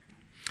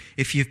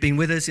If you've been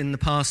with us in the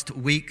past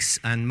weeks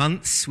and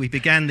months, we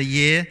began the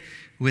year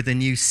with a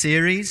new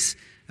series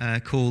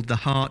called The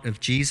Heart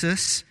of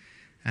Jesus.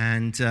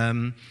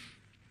 And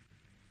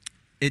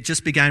it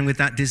just began with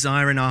that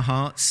desire in our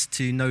hearts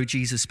to know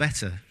Jesus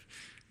better.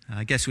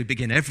 I guess we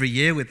begin every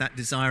year with that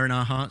desire in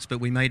our hearts, but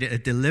we made it a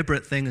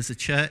deliberate thing as a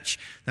church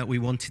that we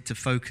wanted to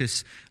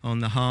focus on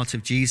the heart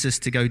of Jesus,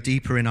 to go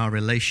deeper in our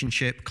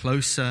relationship,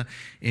 closer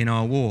in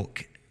our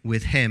walk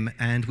with him.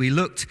 And we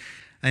looked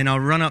in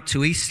our run-up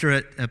to Easter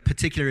at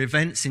particular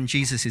events in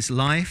Jesus'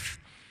 life,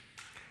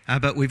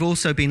 but we've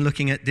also been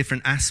looking at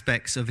different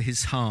aspects of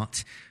his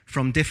heart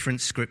from different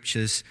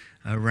scriptures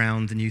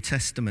around the New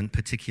Testament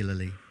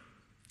particularly.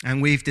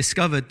 And we've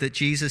discovered that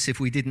Jesus, if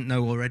we didn't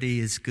know already,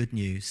 is good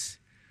news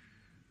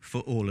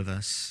for all of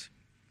us.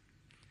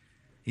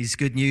 He's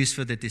good news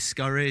for the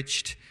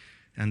discouraged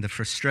and the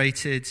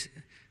frustrated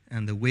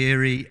and the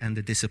weary and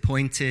the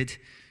disappointed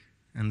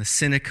and the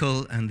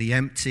cynical and the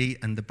empty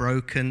and the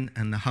broken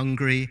and the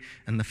hungry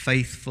and the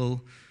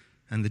faithful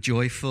and the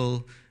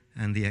joyful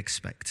and the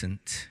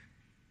expectant.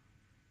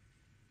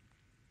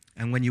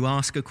 And when you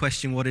ask a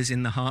question, what is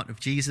in the heart of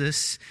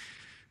Jesus?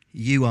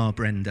 You are,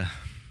 Brenda.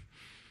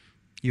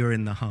 You're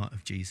in the heart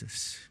of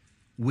Jesus.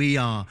 We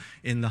are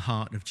in the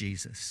heart of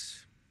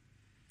Jesus.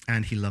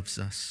 And he loves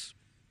us.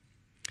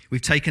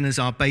 We've taken as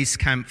our base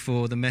camp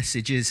for the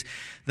messages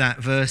that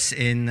verse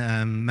in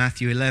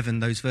Matthew 11,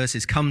 those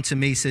verses. Come to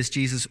me, says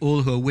Jesus,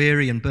 all who are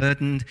weary and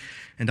burdened,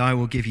 and I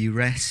will give you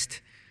rest.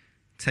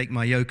 Take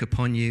my yoke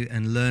upon you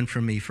and learn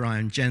from me, for I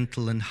am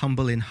gentle and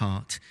humble in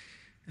heart,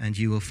 and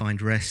you will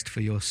find rest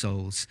for your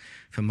souls.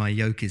 For my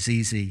yoke is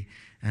easy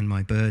and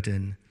my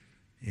burden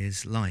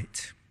is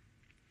light.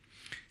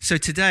 So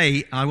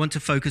today, I want to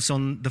focus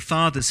on the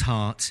Father's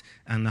heart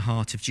and the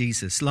heart of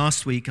Jesus.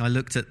 Last week, I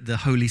looked at the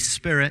Holy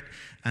Spirit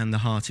and the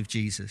heart of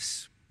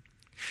Jesus.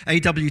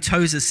 A.W.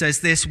 Tozer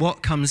says this: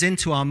 what comes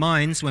into our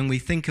minds when we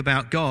think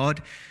about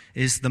God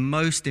is the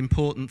most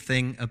important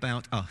thing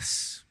about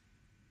us.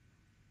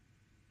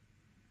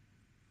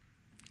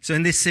 So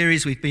in this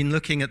series, we've been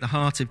looking at the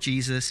heart of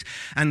Jesus,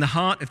 and the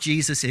heart of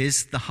Jesus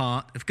is the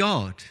heart of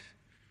God.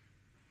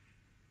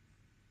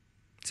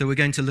 So we're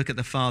going to look at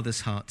the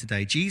Father's heart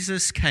today.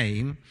 Jesus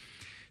came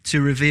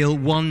to reveal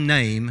one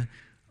name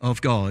of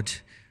God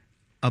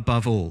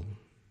above all,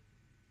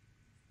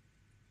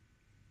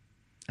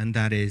 and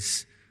that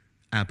is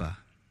Abba.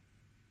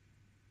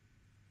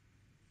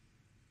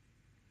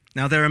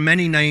 Now, there are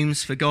many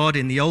names for God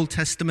in the Old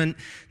Testament,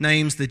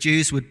 names the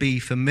Jews would be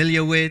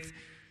familiar with.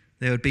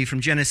 There would be from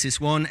Genesis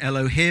 1,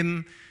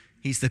 Elohim,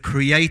 he's the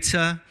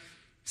creator.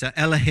 So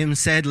Elohim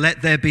said,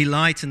 let there be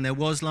light, and there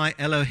was light.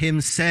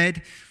 Elohim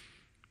said.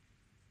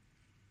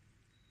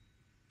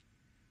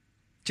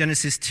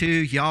 Genesis 2,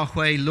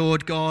 Yahweh,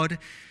 Lord God,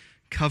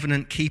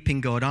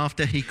 covenant-keeping God.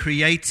 After he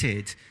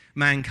created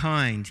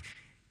mankind,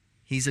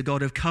 he's a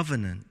God of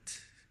covenant.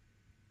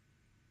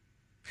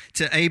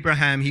 To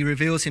Abraham, he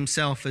reveals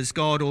himself as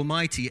God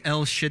Almighty,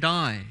 El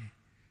Shaddai.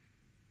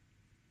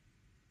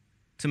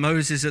 To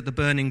Moses at the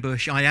burning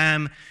bush, I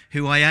am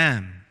who I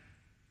am.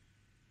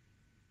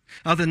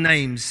 Other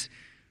names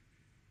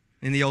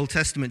in the Old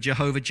Testament,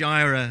 Jehovah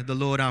Jireh, the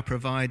Lord our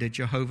provider,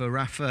 Jehovah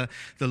Rapha,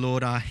 the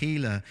Lord our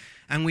healer.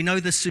 And we know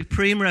the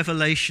supreme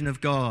revelation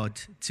of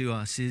God to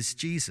us is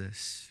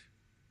Jesus,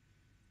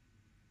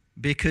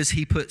 because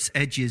he puts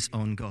edges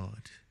on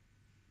God.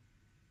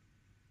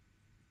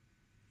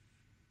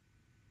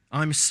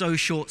 I'm so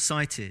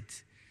short-sighted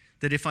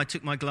that if I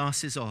took my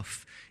glasses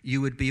off,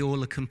 you would be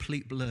all a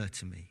complete blur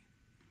to me.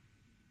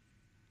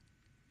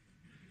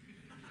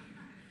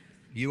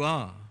 You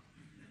are.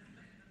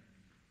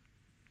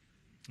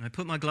 I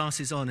put my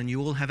glasses on and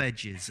you all have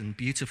edges and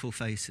beautiful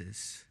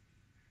faces.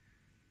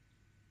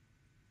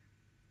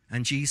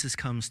 And Jesus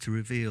comes to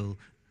reveal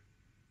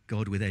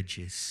God with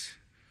edges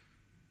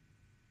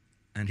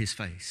and his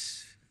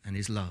face and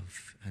his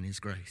love and his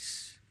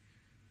grace.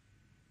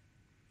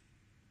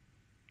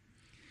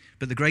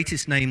 But the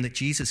greatest name that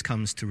Jesus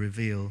comes to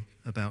reveal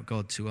about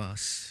God to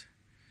us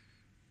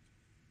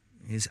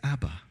is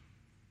Abba.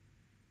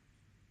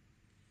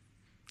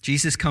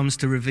 Jesus comes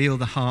to reveal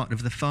the heart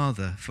of the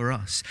Father for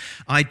us.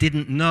 I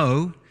didn't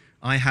know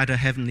I had a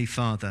heavenly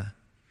Father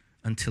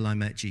until I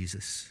met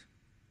Jesus.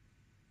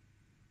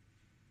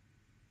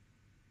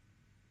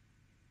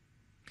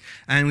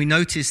 And we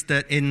notice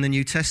that in the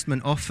New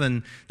Testament,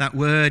 often that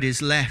word is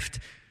left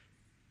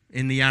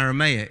in the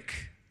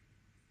Aramaic,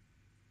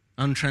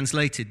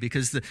 untranslated,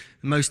 because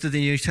most of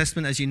the New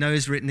Testament, as you know,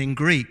 is written in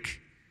Greek.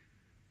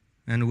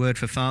 And the word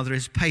for Father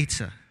is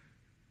pater.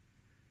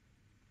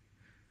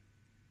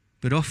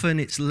 But often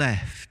it's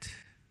left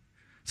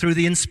through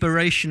the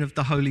inspiration of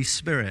the Holy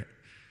Spirit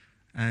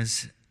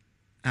as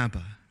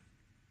Abba.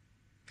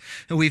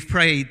 And we've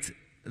prayed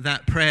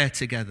that prayer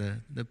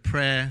together, the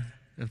prayer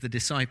of the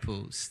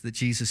disciples that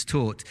Jesus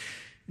taught.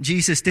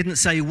 Jesus didn't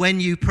say,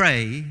 when you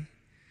pray,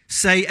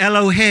 say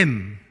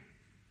Elohim.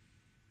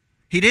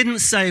 He didn't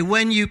say,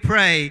 when you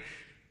pray,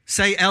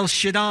 say El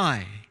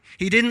Shaddai.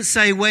 He didn't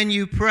say, when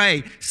you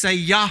pray, say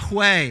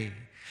Yahweh.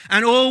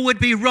 and all would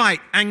be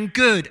right and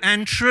good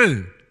and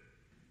true.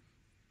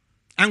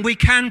 And we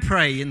can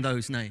pray in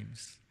those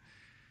names.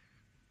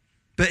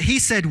 But he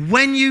said,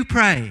 when you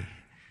pray,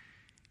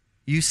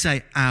 you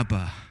say,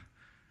 Abba,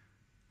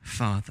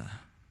 Father.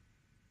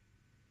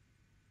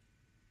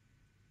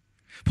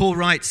 Paul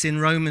writes in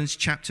Romans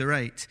chapter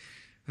 8,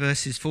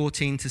 verses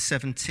 14 to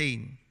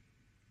 17.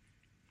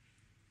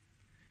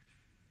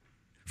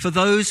 For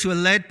those who are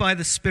led by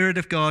the Spirit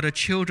of God are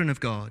children of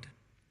God.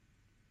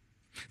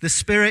 The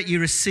Spirit you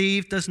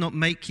received does not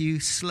make you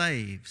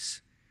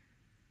slaves,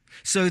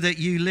 so that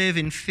you live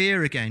in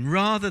fear again.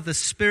 Rather, the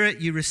Spirit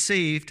you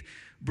received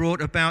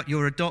brought about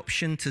your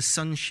adoption to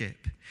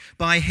sonship.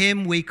 By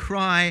him we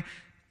cry,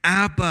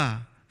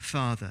 Abba,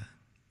 Father.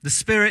 The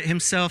Spirit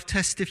himself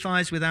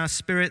testifies with our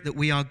spirit that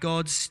we are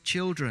God's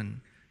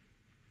children.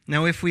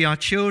 Now, if we are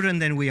children,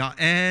 then we are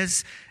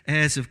heirs,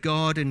 heirs of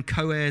God and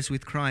co-heirs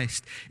with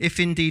Christ, if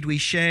indeed we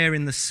share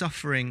in the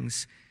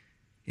sufferings,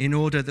 in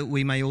order that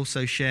we may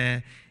also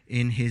share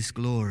in his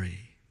glory.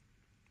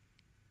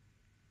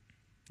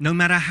 No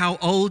matter how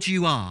old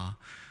you are,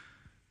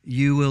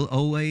 you will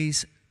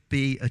always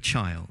be a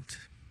child.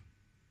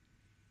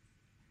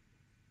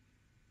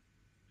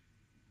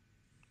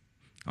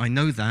 I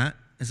know that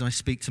as I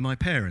speak to my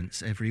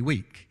parents every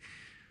week.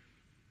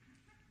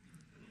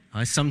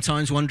 I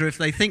sometimes wonder if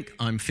they think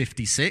I'm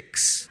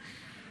 56.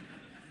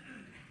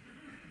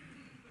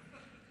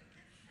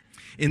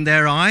 In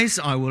their eyes,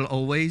 I will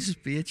always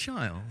be a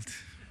child.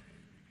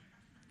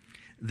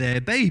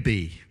 Their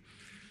baby.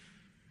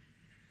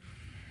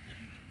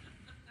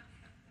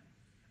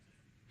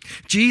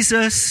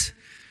 Jesus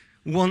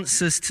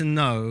wants us to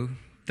know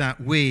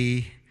that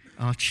we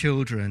are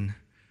children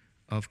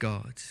of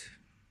God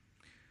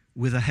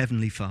with a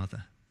heavenly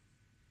Father.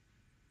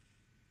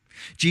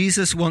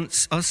 Jesus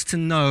wants us to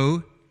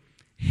know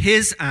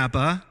his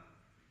Abba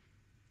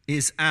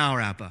is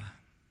our Abba.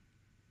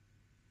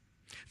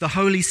 The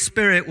Holy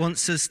Spirit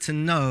wants us to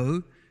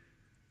know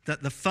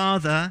that the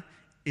Father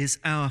is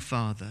our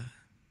Father,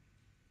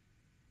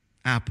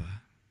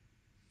 Abba.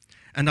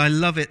 And I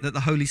love it that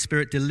the Holy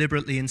Spirit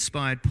deliberately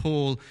inspired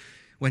Paul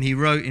when he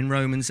wrote in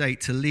Romans 8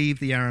 to leave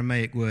the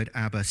Aramaic word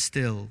Abba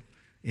still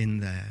in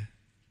there.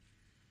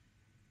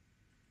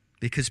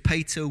 Because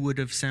Pater would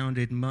have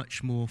sounded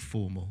much more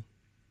formal.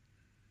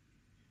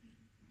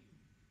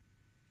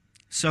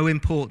 So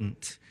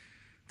important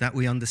that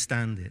we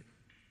understand it,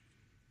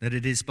 that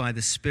it is by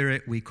the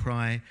Spirit we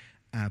cry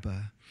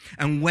Abba.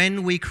 And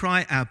when we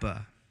cry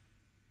Abba,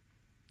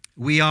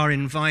 we are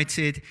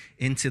invited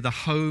into the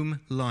home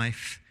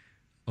life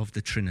of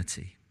the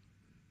Trinity.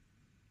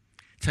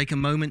 Take a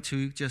moment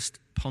to just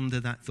ponder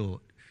that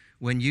thought.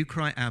 When you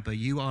cry Abba,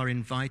 you are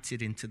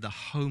invited into the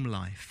home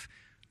life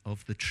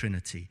of the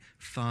Trinity,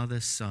 Father,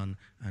 Son,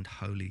 and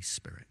Holy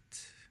Spirit.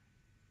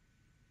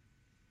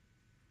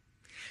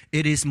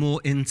 It is more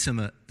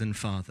intimate than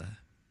Father.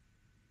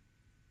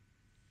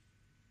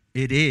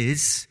 It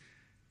is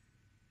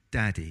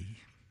Daddy.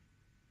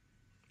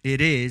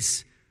 It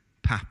is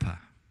Papa.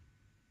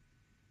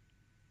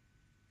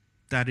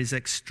 That is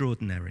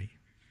extraordinary.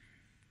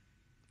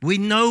 We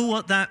know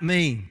what that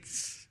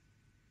means.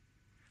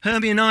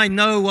 Herbie and I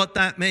know what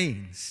that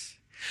means.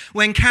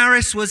 When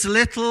Karis was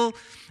little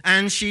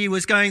and she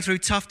was going through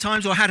tough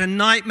times or had a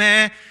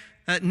nightmare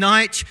at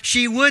night,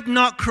 she would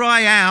not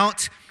cry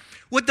out,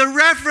 "Would the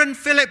Reverend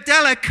Philip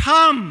Della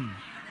come?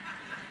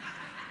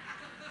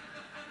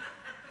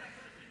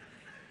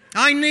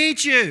 I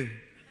need you.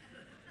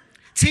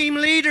 Team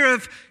leader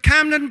of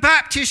Camden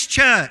Baptist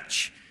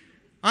Church,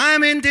 I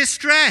am in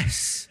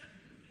distress.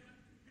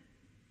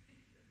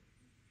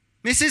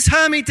 Mrs.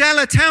 Hermie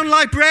Della, town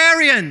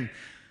librarian,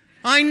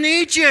 I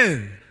need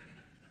you."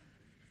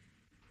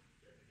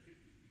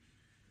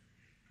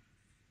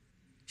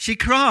 She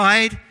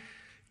cried,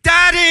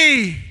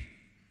 "Daddy,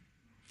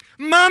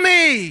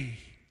 Mummy,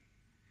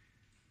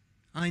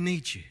 I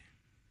need you."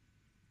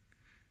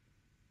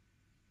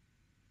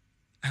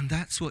 And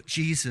that's what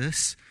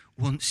Jesus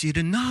wants you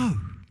to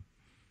know.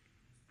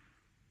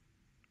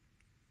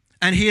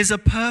 And he is a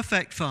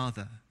perfect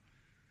Father.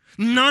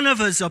 None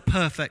of us are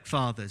perfect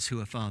fathers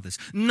who are fathers.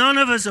 None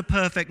of us are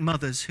perfect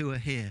mothers who are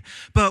here.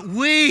 But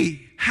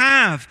we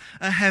have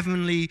a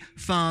heavenly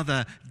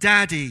Father,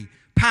 Daddy,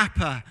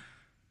 Papa,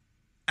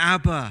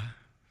 Abba,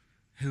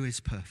 who is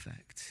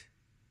perfect.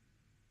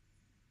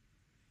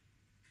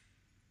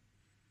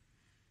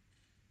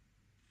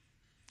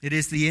 It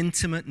is the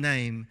intimate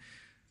name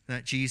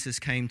that Jesus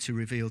came to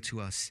reveal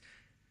to us.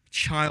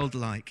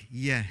 Childlike,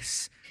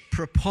 yes.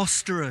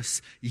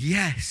 Preposterous,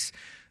 yes.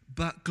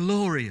 But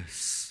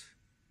glorious.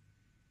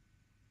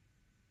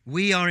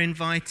 We are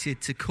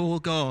invited to call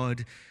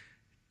God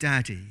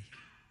Daddy.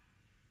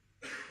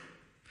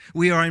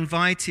 We are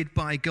invited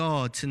by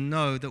God to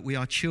know that we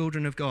are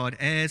children of God,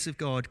 heirs of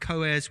God,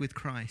 co-heirs with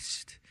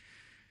Christ.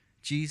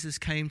 Jesus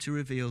came to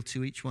reveal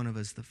to each one of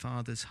us the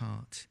Father's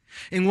heart.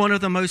 In one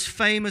of the most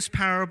famous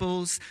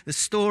parables, the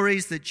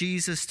stories that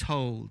Jesus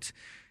told,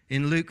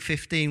 in Luke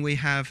 15, we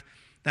have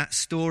that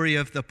story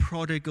of the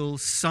prodigal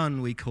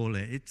son, we call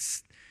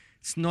it.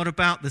 It's not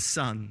about the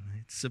son,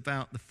 it's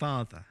about the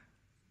Father.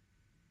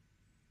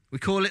 We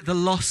call it the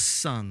lost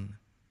son,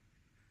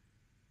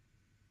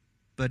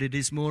 but it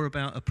is more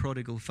about a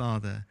prodigal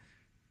father.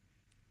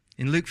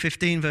 In Luke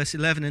 15, verse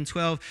 11 and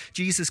 12,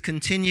 Jesus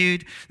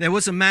continued, "There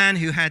was a man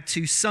who had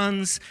 2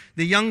 sons.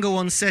 The younger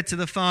one said to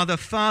the father,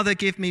 'Father,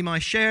 give me my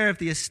share of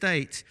the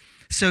estate.'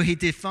 So he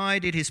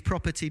divided his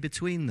property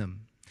between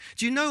them."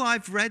 Do you know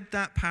I've read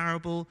that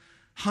parable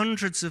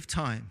hundreds of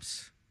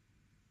times,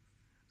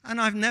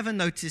 and I've never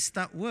noticed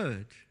that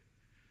word,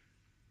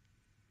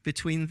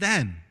 between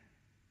them.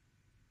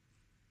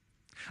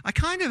 I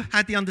kind of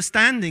had the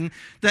understanding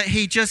that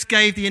he just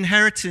gave the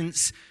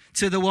inheritance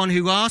to the one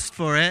who asked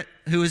for it,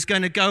 who was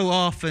going to go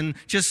off and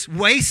just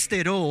waste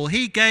it all.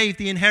 He gave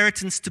the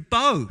inheritance to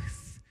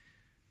both.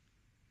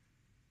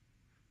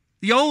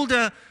 The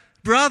older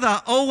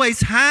brother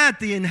always had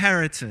the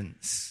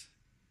inheritance,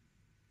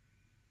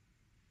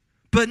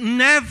 but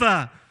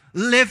never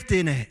lived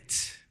in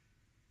it.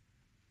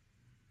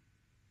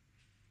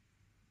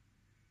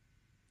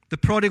 The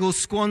prodigal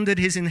squandered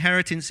his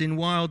inheritance in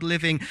wild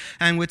living,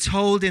 and we're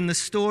told in the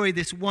story,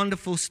 this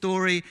wonderful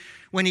story,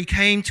 when he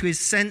came to his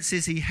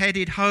senses, he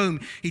headed home.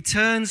 He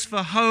turns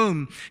for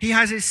home. He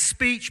has his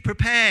speech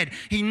prepared.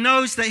 He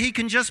knows that he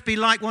can just be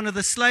like one of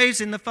the slaves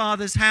in the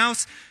father's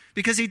house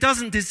because he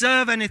doesn't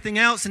deserve anything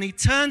else, and he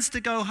turns to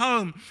go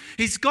home.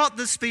 He's got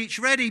the speech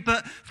ready,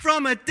 but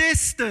from a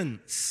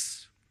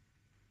distance,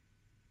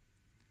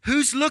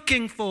 who's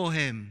looking for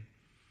him?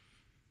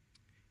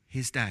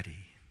 His daddy.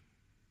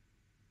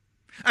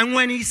 And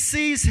when he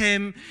sees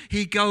him,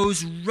 he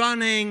goes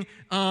running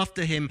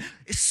after him.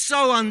 It's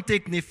so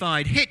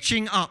undignified,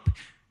 hitching up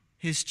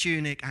his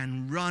tunic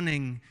and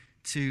running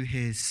to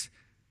his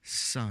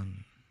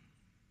son.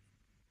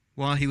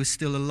 While he was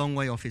still a long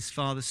way off, his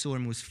father saw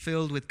him, was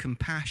filled with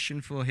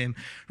compassion for him,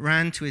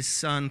 ran to his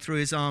son, threw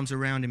his arms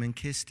around him and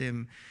kissed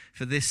him.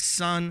 "For this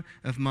son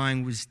of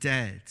mine was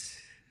dead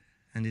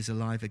and is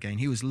alive again.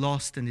 He was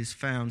lost and is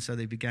found," so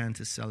they began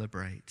to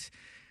celebrate.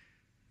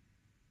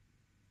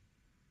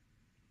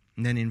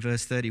 And then in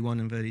verse 31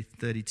 and verse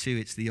 32,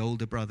 it's the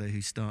older brother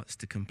who starts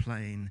to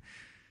complain.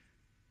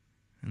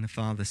 And the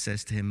father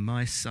says to him,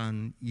 "My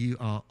son, you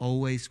are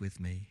always with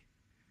me,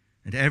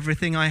 and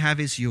everything I have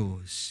is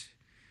yours.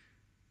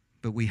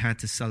 But we had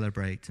to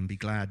celebrate and be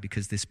glad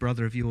because this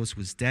brother of yours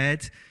was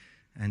dead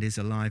and is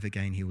alive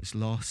again. He was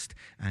lost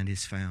and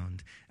is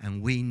found."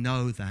 And we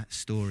know that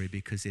story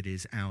because it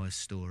is our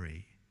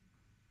story.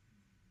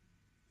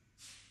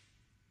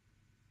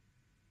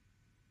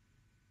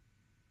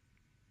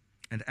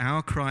 And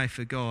our cry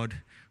for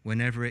God,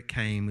 whenever it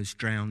came, was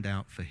drowned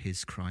out for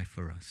his cry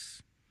for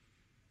us.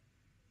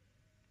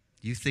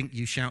 You think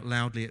you shout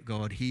loudly at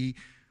God, he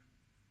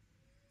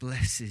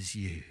blesses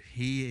you.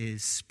 He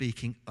is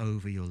speaking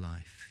over your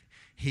life.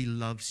 He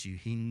loves you.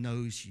 He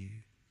knows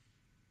you.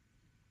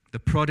 The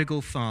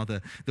prodigal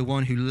father, the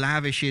one who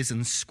lavishes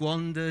and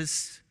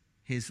squanders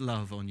his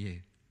love on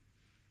you.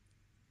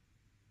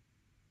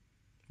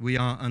 We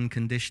are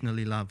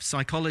unconditionally loved.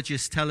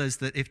 Psychologists tell us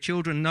that if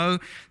children know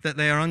that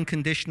they are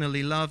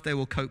unconditionally loved, they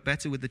will cope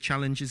better with the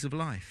challenges of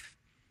life.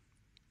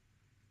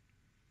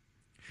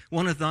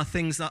 One of the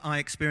things that I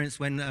experienced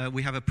when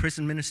we have a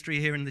prison ministry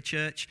here in the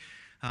church,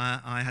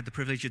 I had the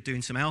privilege of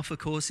doing some Alpha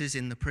courses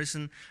in the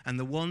prison, and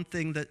the one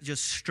thing that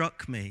just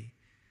struck me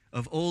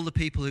of all the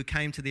people who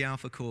came to the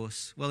Alpha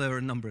course, well, there were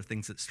a number of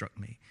things that struck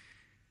me.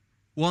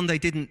 One, they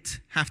didn't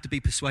have to be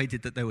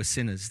persuaded that they were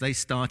sinners. They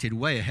started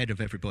way ahead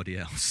of everybody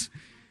else.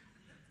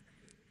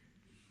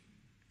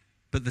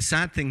 But the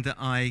sad thing that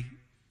I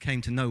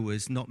came to know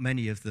was not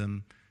many of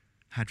them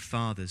had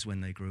fathers when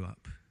they grew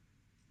up.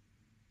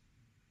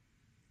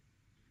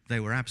 They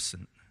were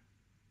absent.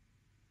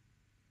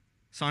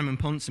 Simon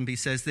Ponsonby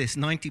says this: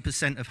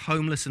 90% of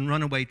homeless and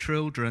runaway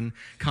children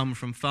come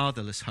from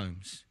fatherless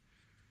homes.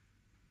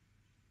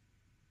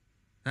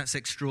 That's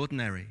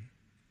extraordinary.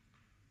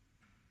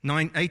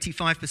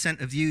 85%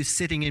 of youth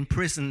sitting in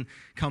prison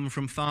come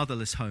from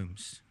fatherless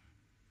homes.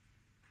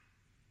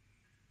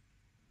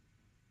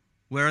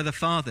 Where are the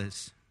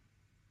fathers?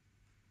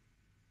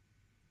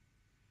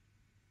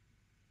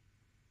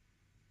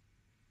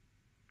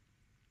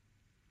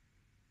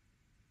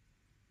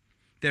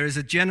 There is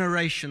a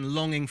generation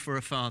longing for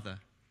a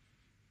father.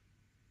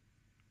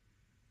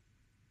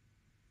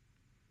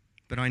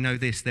 But I know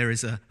this, there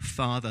is a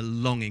father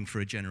longing for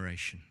a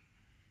generation.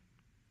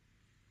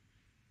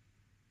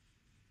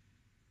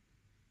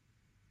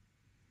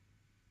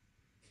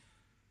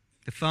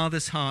 The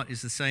Father's heart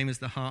is the same as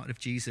the heart of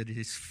Jesus. It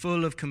is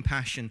full of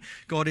compassion.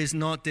 God is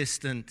not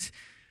distant.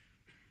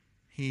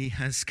 He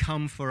has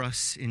come for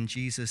us in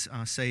Jesus,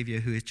 our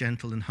Savior, who is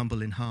gentle and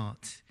humble in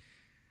heart.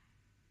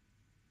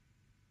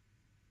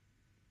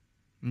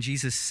 And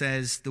Jesus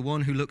says, "The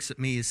one who looks at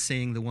me is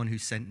seeing the one who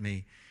sent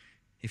me.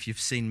 If you've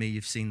seen me,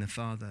 you've seen the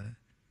Father."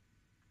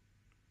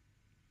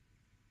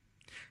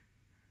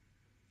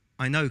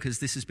 I know, because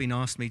this has been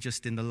asked me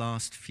just in the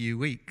last few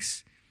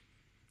weeks.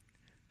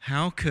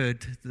 How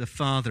could the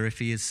Father, if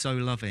he is so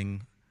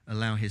loving,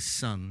 allow his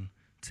Son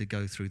to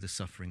go through the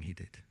suffering he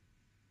did?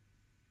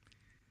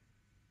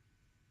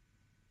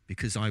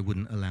 because I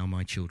wouldn't allow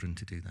my children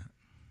to do that?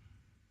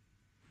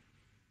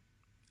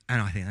 And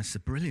I think that's a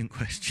brilliant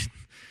question.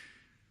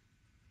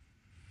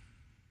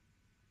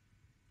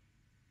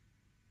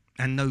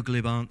 And no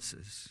glib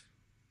answers.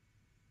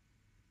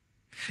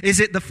 Is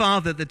it the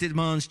father that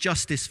demands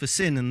justice for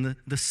sin and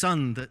the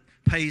son that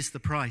pays the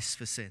price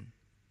for sin?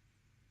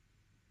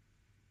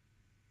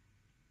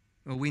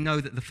 Well, we know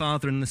that the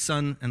Father and the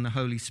Son and the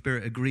Holy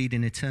Spirit agreed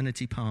in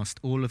eternity past,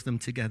 all of them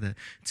together,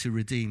 to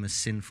redeem a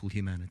sinful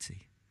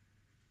humanity.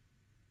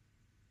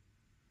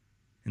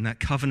 In that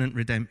covenant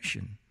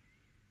redemption,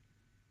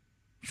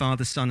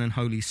 Father, Son, and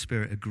Holy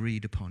Spirit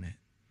agreed upon it.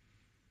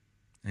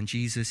 And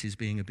Jesus is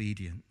being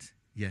obedient,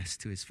 yes,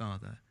 to his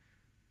Father,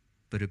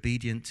 but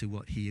obedient to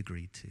what he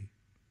agreed to.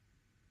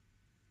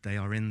 They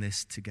are in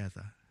this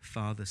together,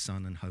 Father,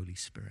 Son, and Holy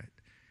Spirit.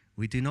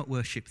 We do not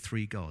worship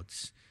three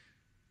gods.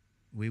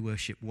 We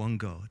worship one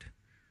God,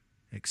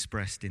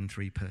 expressed in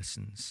three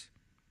persons.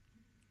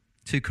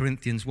 2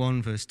 Corinthians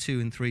 1 verse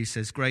 2 and 3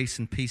 says, "Grace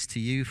and peace to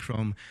you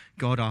from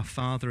God our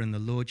Father and the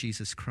Lord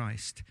Jesus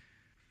Christ.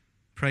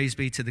 Praise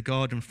be to the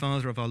God and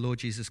Father of our Lord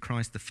Jesus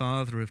Christ, the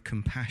Father of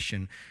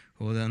compassion,"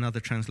 or another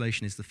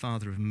translation is the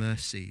Father of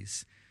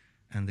mercies,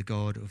 "and the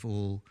God of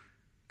all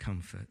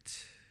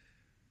comfort."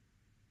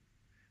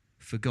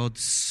 For God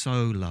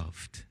so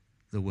loved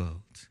the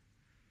world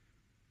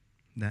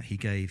that he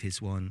gave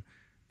his one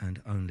and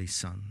only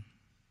Son.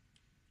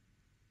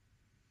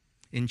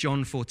 In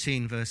John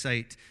 14, verse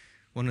 8,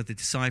 one of the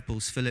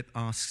disciples, Philip,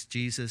 asks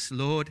Jesus,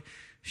 "Lord,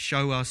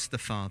 show us the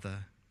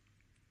Father."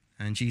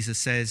 And Jesus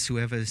says,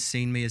 "Whoever has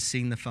seen me has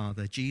seen the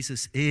Father."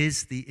 Jesus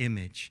is the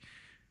image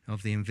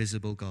of the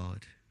invisible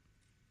God.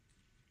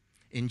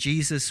 In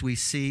Jesus, we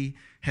see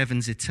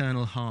heaven's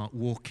eternal heart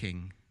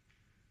walking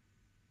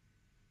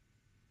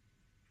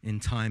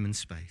in time and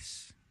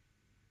space.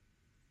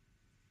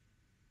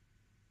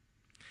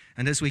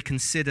 And as we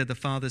consider the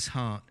Father's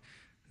heart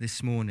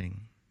this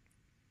morning,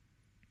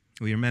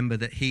 we remember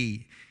that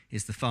he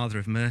is the Father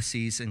of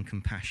mercies and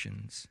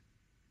compassions.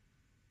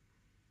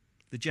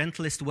 The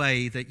gentlest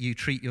way that you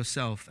treat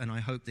yourself, and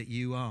I hope that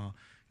you are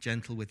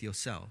gentle with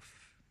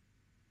yourself,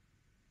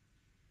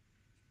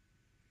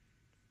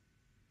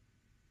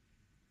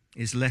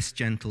 is less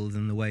gentle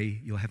than the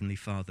way your Heavenly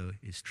Father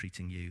is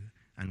treating you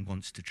and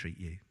wants to treat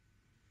you.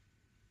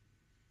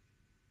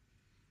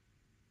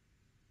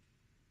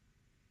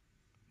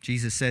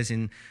 Jesus says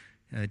in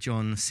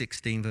John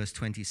 16, verse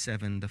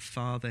 27, "The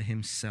Father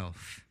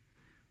himself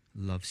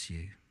loves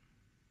you."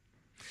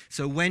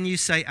 So when you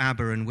say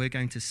Abba, and we're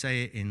going to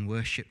say it in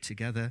worship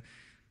together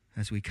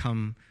as we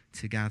come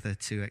together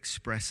to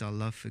express our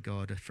love for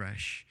God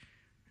afresh,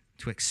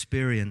 to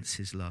experience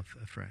his love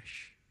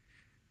afresh,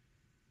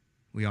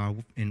 we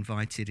are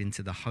invited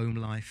into the home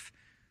life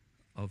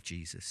of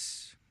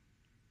Jesus.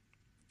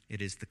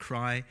 It is the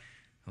cry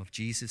of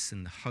Jesus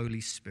and the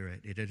Holy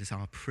Spirit. It is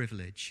our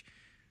privilege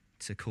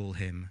to call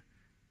him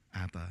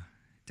Abba,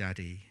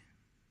 Daddy.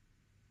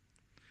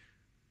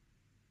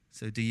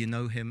 So do you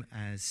know him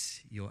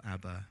as your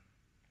Abba?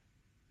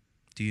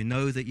 Do you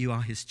know that you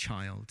are his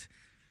child?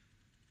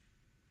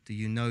 Do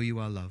you know you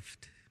are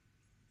loved?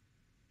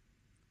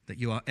 That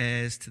you are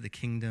heirs to the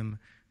kingdom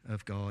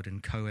of God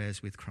and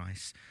co-heirs with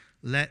Christ?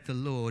 Let the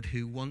Lord,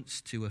 who wants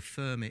to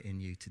affirm it in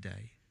you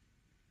today,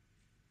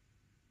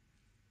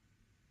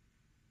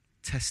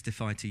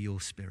 testify to your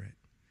spirit.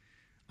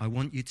 I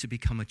want you to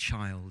become a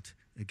child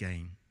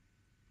again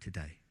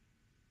today.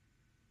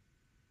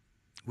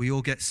 We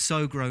all get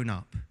so grown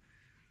up.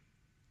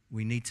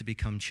 We need to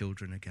become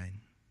children again.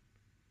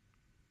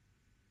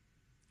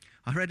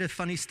 I read a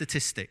funny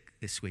statistic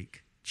this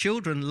week.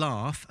 Children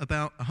laugh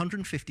about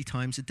 150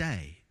 times a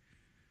day.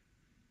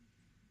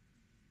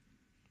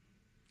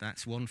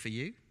 That's one for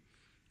you.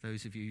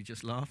 Those of you who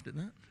just laughed at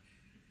that.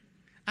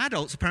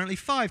 Adults apparently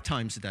 5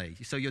 times a day.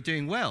 So you're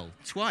doing well.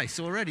 Twice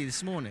already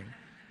this morning.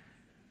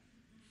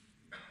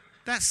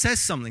 That says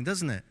something,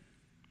 doesn't it?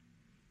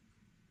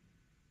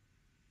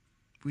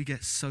 We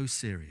get so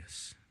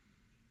serious.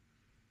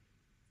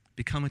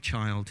 Become a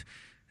child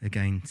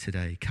again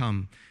today.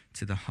 Come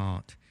to the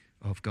heart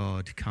of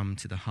God. Come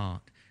to the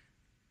heart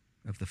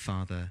of the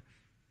Father,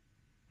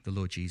 the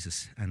Lord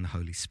Jesus, and the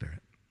Holy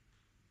Spirit.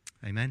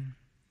 Amen.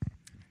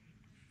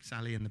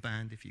 Sally and the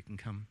band, if you can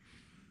come.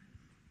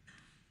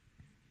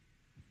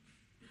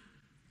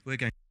 We're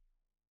going